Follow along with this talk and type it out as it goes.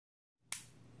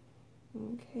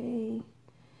Okay,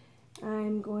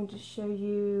 I'm going to show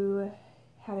you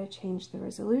how to change the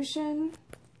resolution.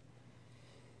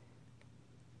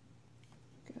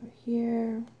 Go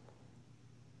here,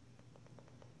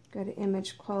 go to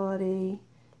image quality,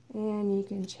 and you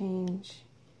can change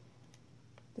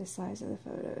the size of the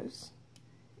photos.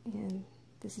 And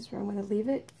this is where I'm going to leave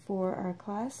it for our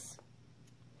class.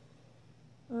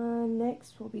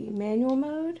 Next will be manual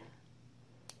mode.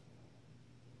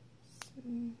 So,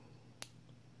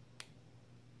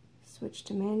 switch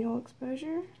to manual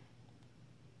exposure.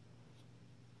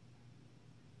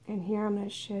 And here I'm going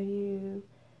to show you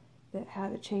how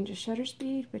to change the shutter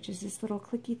speed, which is this little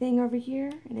clicky thing over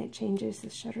here, and it changes the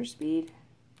shutter speed.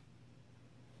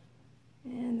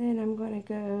 And then I'm going to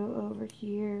go over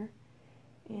here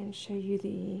and show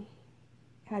you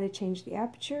how to change the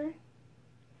aperture,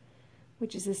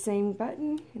 which is the same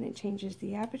button, and it changes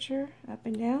the aperture up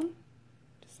and down,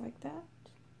 just like that.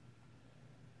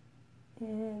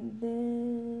 And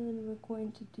then we're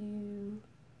going to do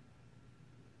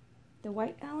the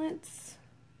white balance.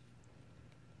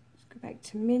 Let's go back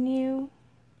to menu,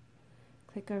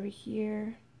 click over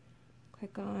here,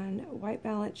 click on white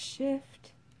balance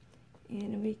shift,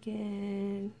 and we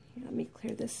can, let me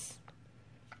clear this,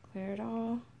 clear it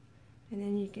all, and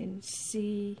then you can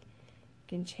see, you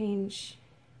can change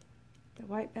the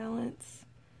white balance,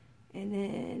 and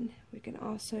then we can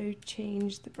also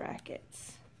change the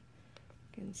brackets.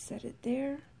 You can set it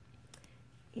there.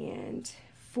 And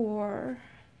for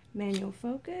manual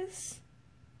focus,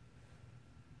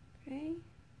 okay,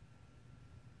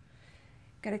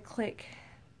 gotta click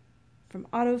from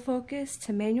autofocus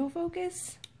to manual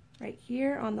focus right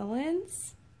here on the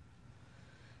lens,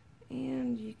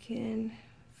 and you can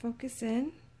focus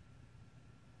in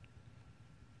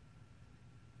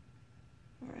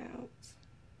or out,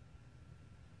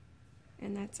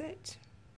 and that's it.